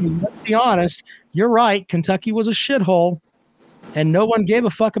let's be honest, you're right. Kentucky was a shithole, and no one gave a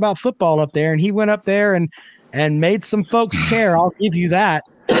fuck about football up there. And he went up there and made some folks care. I'll give you that.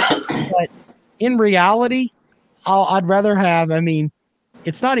 But in reality, I'd rather have. I mean,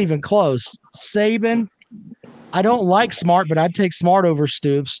 it's not even close. Saban. I don't like Smart, but I'd take Smart over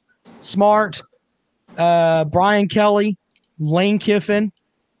Stoops. Smart, Brian Kelly, Lane Kiffin,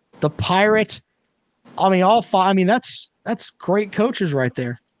 the Pirate. I mean, all 5. I mean, that's great coaches right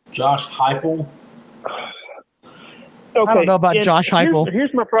there. Josh Heupel. Okay. I don't know about Josh Heupel.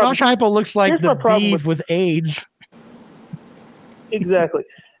 Here's my problem. Josh Heupel looks like the beef with AIDS. Exactly.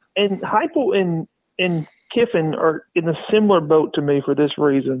 And Heupel and Kiffin are in a similar boat to me for this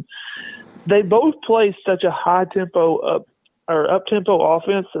reason. They both play such a high tempo up tempo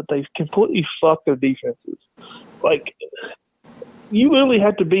offense that they completely fuck their defenses. Like, you really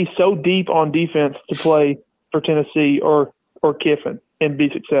have to be so deep on defense to play for Tennessee or Kiffin and be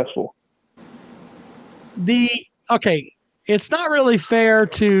successful. It's not really fair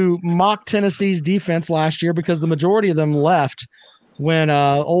to mock Tennessee's defense last year because the majority of them left when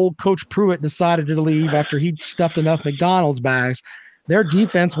old Coach Pruitt decided to leave after he'd stuffed enough McDonald's bags. Their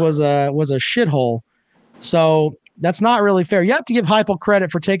defense was a shithole. So that's not really fair. You have to give Heupel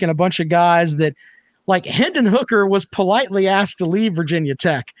credit for taking a bunch of guys that, like Hendon Hooker was politely asked to leave Virginia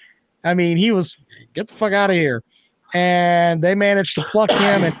Tech. I mean, he was, get the fuck out of here. And they managed to pluck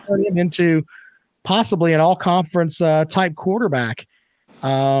him and turn him into possibly an all-conference type quarterback.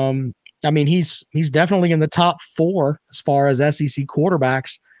 I mean, he's definitely in the top 4 as far as SEC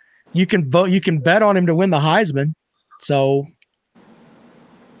quarterbacks. You can bet on him to win the Heisman. So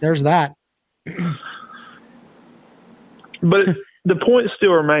there's that. But the point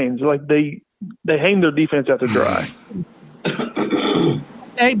still remains, like they hang their defense out to dry.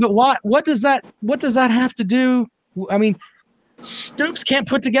 Hey, but what does that have to do? I mean, Stoops can't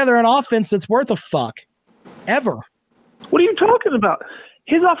put together an offense that's worth a fuck ever. What are you talking about?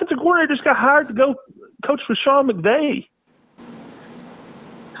 His offensive coordinator just got hired to go coach for Sean McVay.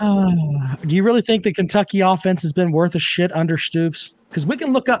 Do you really think the Kentucky offense has been worth a shit under Stoops? Because we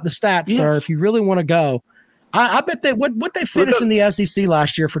can look up the stats, sir, if you really want to go. I bet they what they finished in the SEC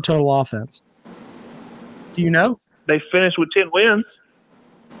last year for total offense. Do you know? They finished with 10 wins.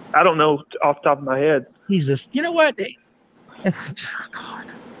 I don't know off the top of my head. Jesus, you know what? God,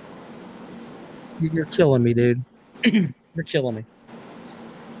 you're killing me, dude. You're killing me.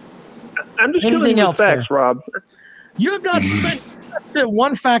 I'm just killing you with facts, sir? Rob. You have not spit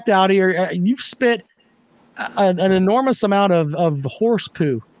one fact out here. You've spit an enormous amount of horse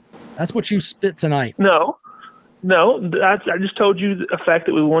poo. That's what you spit tonight. No, I just told you a fact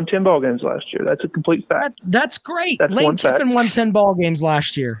that we won 10 ball games last year. That's a complete fact. That's great. That's Lane Kiffin won 10 ball games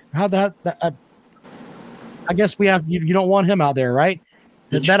last year. How that I guess we have you don't want him out there, right?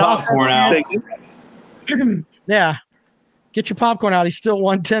 That Yeah. Get your popcorn out. He still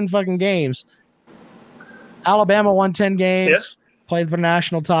won 10 fucking games. Alabama won 10 games, played for the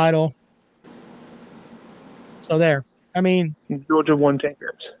national title. So there. I mean, Georgia won 10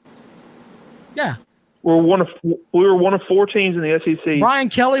 games. Yeah. We were one of 4 teams in the SEC. Brian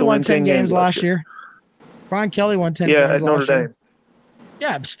Kelly won 10 games last year. Brian Kelly won 10 games at Notre Dame. Year.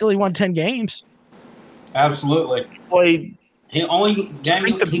 Yeah, but still he won 10 games. Absolutely. Played. He only game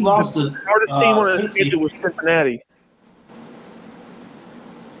he lost to hardest team on the schedule was Cincinnati.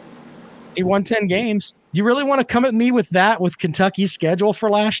 He won 10 games. You really want to come at me with that with Kentucky's schedule for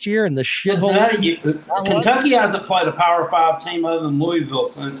last year and the shithole? Kentucky hasn't played a Power 5 team other than Louisville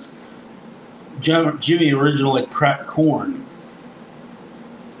since Jimmy originally cracked corn.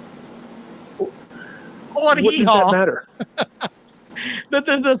 What does that matter?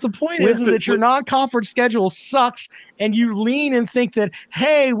 The point is that your non-conference schedule sucks, and you lean and think that,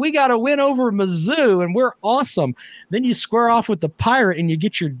 hey, we got to win over Mizzou, and we're awesome. Then you square off with the Pirate, and you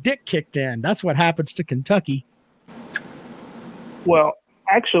get your dick kicked in. That's what happens to Kentucky. Well,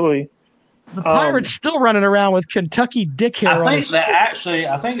 actually, the Pirates still running around with Kentucky dick hair. I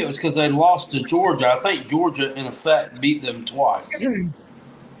think it was because they lost to Georgia. I think Georgia, in effect, beat them twice.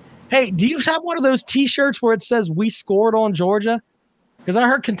 Hey, do you have one of those T-shirts where it says "We scored on Georgia"? Because I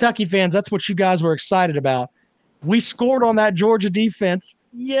heard Kentucky fans, that's what you guys were excited about. We scored on that Georgia defense.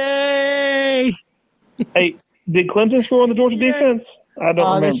 Yay! Hey, did Clemson score on the Georgia defense? I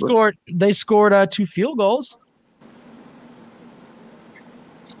don't remember. They scored 2 field goals.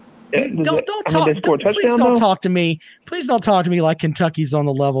 Please don't talk to me. Please don't talk to me like Kentucky's on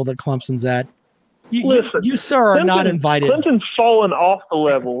the level that Clemson's at. You sir, are not invited. Clemson's fallen off the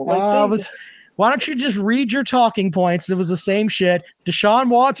level. Why don't you just read your talking points? It was the same shit. Deshaun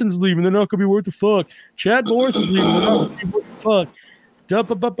Watson's leaving. They're not going to be worth the fuck. Chad Morris is leaving. They're not going to be worth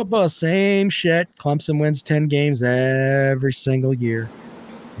the fuck. Same shit. Clemson wins 10 games every single year.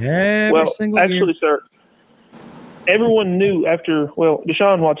 Actually, sir, everyone knew after,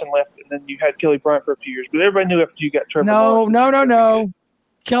 Deshaun Watson left, and then you had Kelly Bryant for a few years, but everybody knew after you got Trevor Lawrence. No.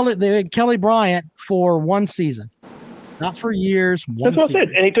 They had Kelly Bryant for 1 season. Not for years. That's what I said.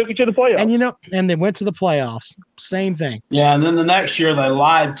 And he took you to the playoffs. And they went to the playoffs. Same thing. Yeah, and then the next year they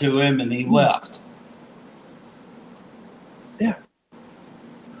lied to him and he left. Yeah.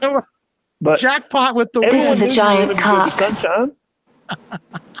 But jackpot with the This is a giant cock. Sunshine.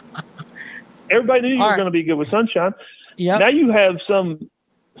 Everybody knew you were going to be good with Sunshine. Yeah. Now you have some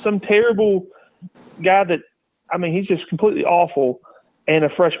terrible guy that, he's just completely awful and a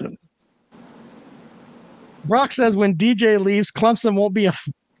freshman. Brock says when DJ leaves, Clemson won't be a.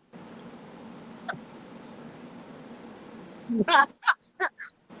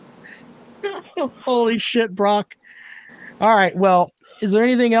 Holy shit, Brock! All right, well, is there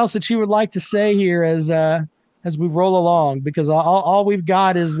anything else that you would like to say here as we roll along? Because all we've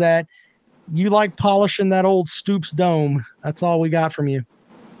got is that you like polishing that old Stoops dome. That's all we got from you.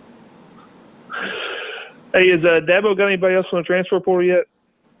 Hey, is Dabo got anybody else on the transfer portal yet?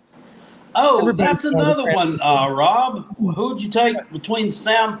 Oh, that's another one, Rob. Who'd you take between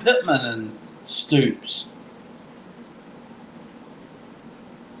Sam Pittman and Stoops?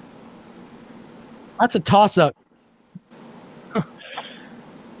 That's a toss-up.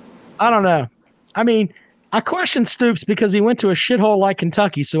 I don't know. I question Stoops because he went to a shithole like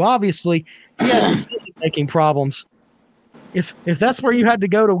Kentucky, so obviously he had decision-making problems. If that's where you had to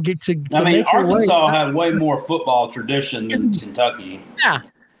go to get to Arkansas had way more football tradition than Kentucky. Yeah.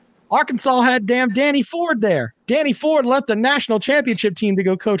 Arkansas had damn Danny Ford there. Danny Ford left the national championship team to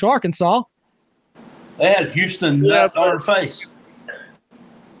go coach Arkansas. They had Houston on their face.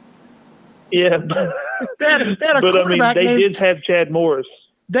 Yeah. They had a quarterback they did have Chad Morris.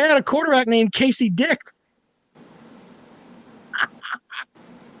 They had a quarterback named Casey Dick.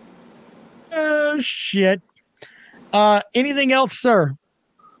 Oh, shit. Anything else, sir?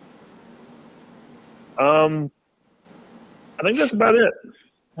 I think that's about it.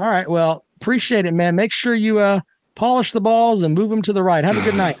 All right. Well, appreciate it, man. Make sure you polish the balls and move them to the right. Have a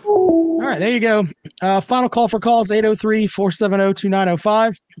good night. All right. There you go. Final call for calls,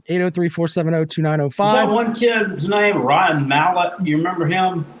 803-470-2905. 803-470-2905. Is that one kid's name, Ryan Mallett? You remember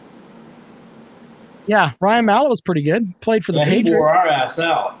him? Yeah. Ryan Mallett was pretty good. Played for the Patriots. He wore our ass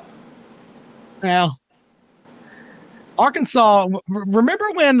out. Well, Arkansas, remember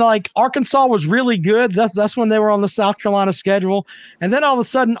when Arkansas was really good? That's when they were on the South Carolina schedule. And then all of a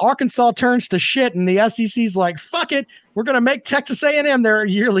sudden Arkansas turns to shit and the SEC's like, fuck it. We're going to make Texas A&M their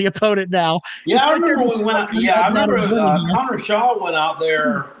yearly opponent now. Yeah, I remember Connor Shaw went out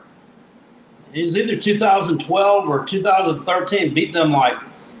there. It was either 2012 or 2013, beat them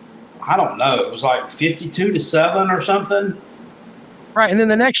I don't know. It was like 52-7 or something. Right, and then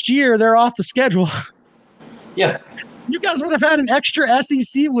the next year they're off the schedule. Yeah. You guys would have had an extra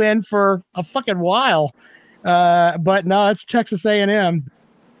SEC win for a fucking while. But no, it's Texas A&M.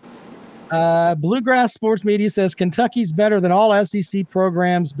 Bluegrass Sports Media says Kentucky's better than all SEC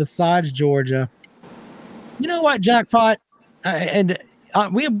programs besides Georgia. You know what, Jackpot?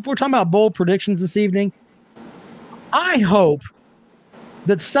 We're talking about bold predictions this evening. I hope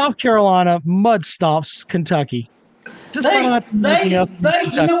that South Carolina mud stomps Kentucky. You know what they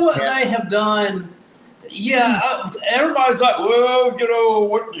have done? Yeah, everybody's like, well, you know,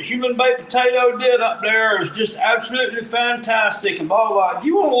 what the human baked potato did up there is just absolutely fantastic and blah, blah, blah. If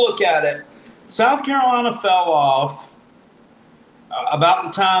you want to look at it, South Carolina fell off about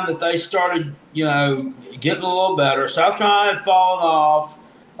the time that they started, you know, getting a little better. South Carolina had fallen off.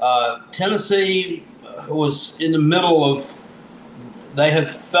 Tennessee was in the middle of, they had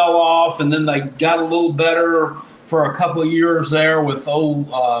fell off, and then they got a little better for a couple of years there with old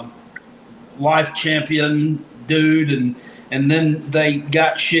life champion dude, and then they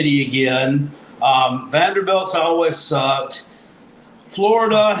got shitty again. Vanderbilt's always sucked.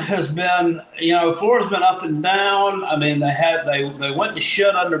 Florida has been, you know, Florida's been up and down. I mean, they went to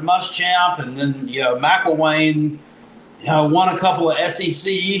shit under Muschamp, and then, you know, McElwain, you know, won a couple of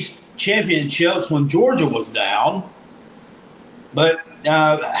SEC East championships when Georgia was down. But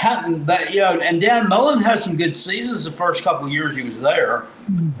and Dan Mullen had some good seasons the first couple of years he was there.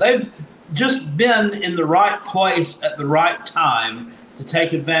 They've just been in the right place at the right time to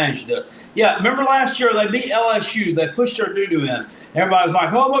take advantage of this. Yeah, remember last year they beat LSU. They pushed their doo-doo in. Everybody was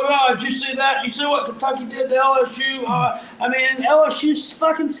like, oh, my God, did you see that? You see what Kentucky did to LSU? I mean, LSU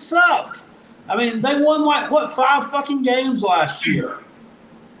fucking sucked. I mean, they won, 5 fucking games last year.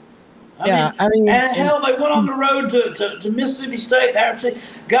 I mean, hell, they went on the road to Mississippi State. They actually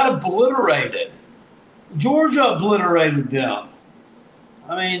got obliterated. Georgia obliterated them.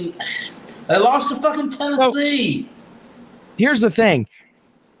 I mean, they lost to fucking Tennessee. So, here's the thing.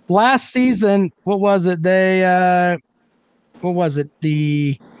 Last season, what was it? They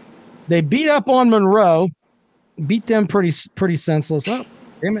beat up on Monroe, beat them pretty senseless. Oh,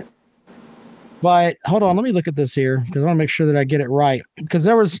 damn it. But hold on, let me look at this here because I want to make sure that I get it right. Because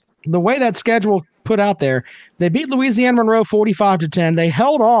there was the way that schedule put out there, they beat Louisiana Monroe 45-10. They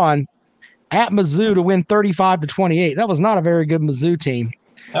held on at Mizzou to win 35-28. That was not a very good Mizzou team.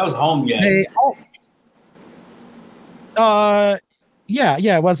 That was a home game.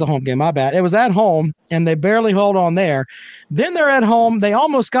 Yeah, it was a home game. My bad. It was at home, and they barely held on there. Then they're at home. They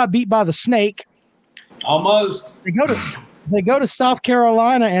almost got beat by the Snake. Almost. They go to South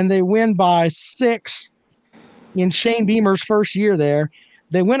Carolina, and they win by 6 in Shane Beamer's first year there.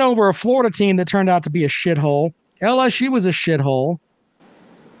 They went over a Florida team that turned out to be a shithole. LSU was a shithole.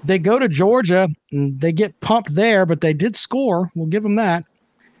 They go to Georgia, and they get pumped there, but they did score. We'll give them that.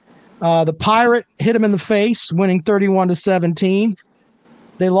 The Pirate hit them in the face, winning 31-17.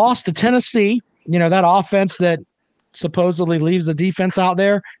 They lost to Tennessee. You know, that offense that supposedly leaves the defense out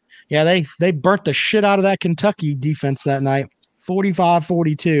there. Yeah, they burnt the shit out of that Kentucky defense that night,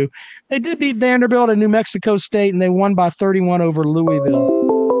 45-42. They did beat Vanderbilt and New Mexico State, and they won by 31 over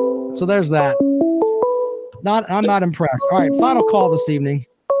Louisville. So there's that. I'm not impressed. All right, final call this evening.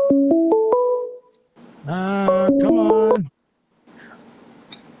 Come on.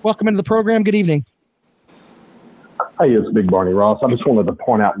 Welcome into the program. Good evening. Hey, it's Big Barney Ross. I just wanted to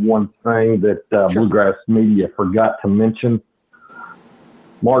point out one thing that Bluegrass Media forgot to mention.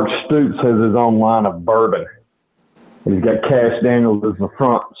 Mark Stoops has his own line of bourbon. He's got Cash Daniels as the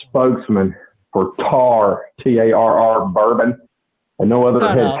front spokesman for TARR, T-A-R-R bourbon. And no other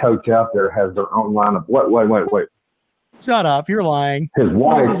head coach out there has their own line of wait. Shut up. You're lying. His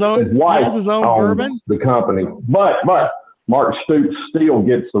wife has his own bourbon? The company. But Mark Stoops still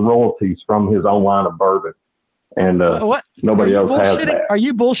gets the royalties from his own line of bourbon. And nobody else has that. Are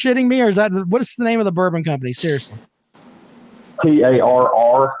you bullshitting me, or is that what is the name of the bourbon company? Seriously.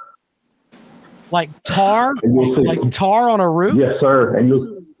 TARR. Like tar? Like tar on a roof? Yes, sir. And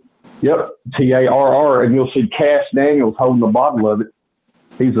TARR. And you'll see Cash Daniels holding the bottle of it.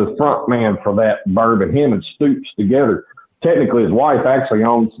 He's the front man for that bourbon. Him and Stoops together. Technically, his wife actually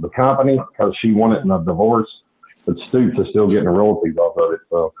owns the company because she won it in a divorce. But Stoops is still getting the royalties off of it.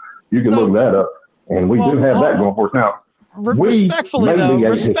 So you can look that up. And we do have that going for us. Now,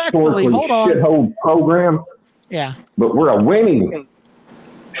 respectfully, hold on. Shithole program. Yeah. But we're a winning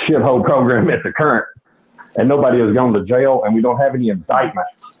shithole program at the current. And nobody has gone to jail, and we don't have any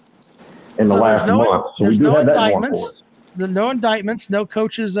indictments in the last month. So we do have that going for us. No indictments, no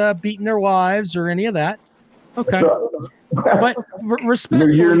coaches beating their wives or any of that. Okay. But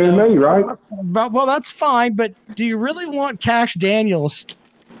respectfully, New year, new me, right? But, well, that's fine. But do you really want Cash Daniels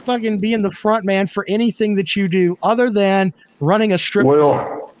fucking being the front man for anything that you do other than running a strip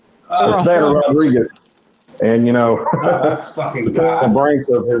club? Well, Santa Rodriguez. And, the brain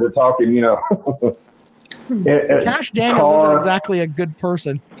stuff here, we're talking, Cash Daniels isn't exactly a good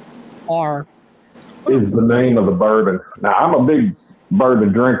person. R is the name of the bourbon. Now, I'm a big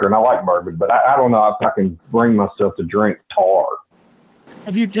bourbon drinker, and I like bourbon, but I don't know if I can bring myself to drink tar.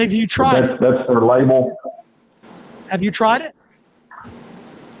 Have you tried it? That's their label. Have you tried it?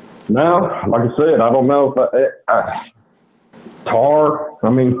 No, like I said, I don't know if tar. I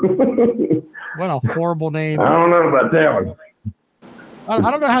mean, what a horrible name. I don't know about that one.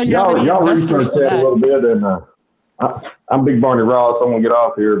 I don't know how y'all research that a little bit, and I'm Big Barney Ross. I'm gonna get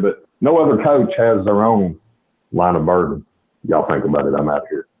off here, but no other coach has their own line of bourbon. Y'all think about it. I'm out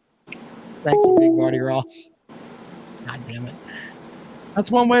here. Thank you, Big Barney Ross. God damn it. That's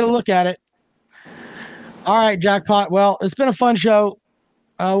one way to look at it. All right, Jackpot. Well, it's been a fun show.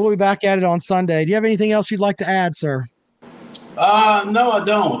 We'll be back at it on Sunday. Do you have anything else you'd like to add, sir? No, I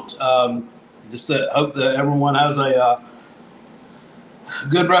don't. Just hope that everyone has a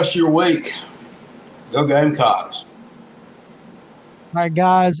good rest of your week. Go Gamecocks. All right,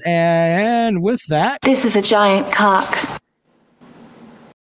 guys. And with that, This is a giant cock.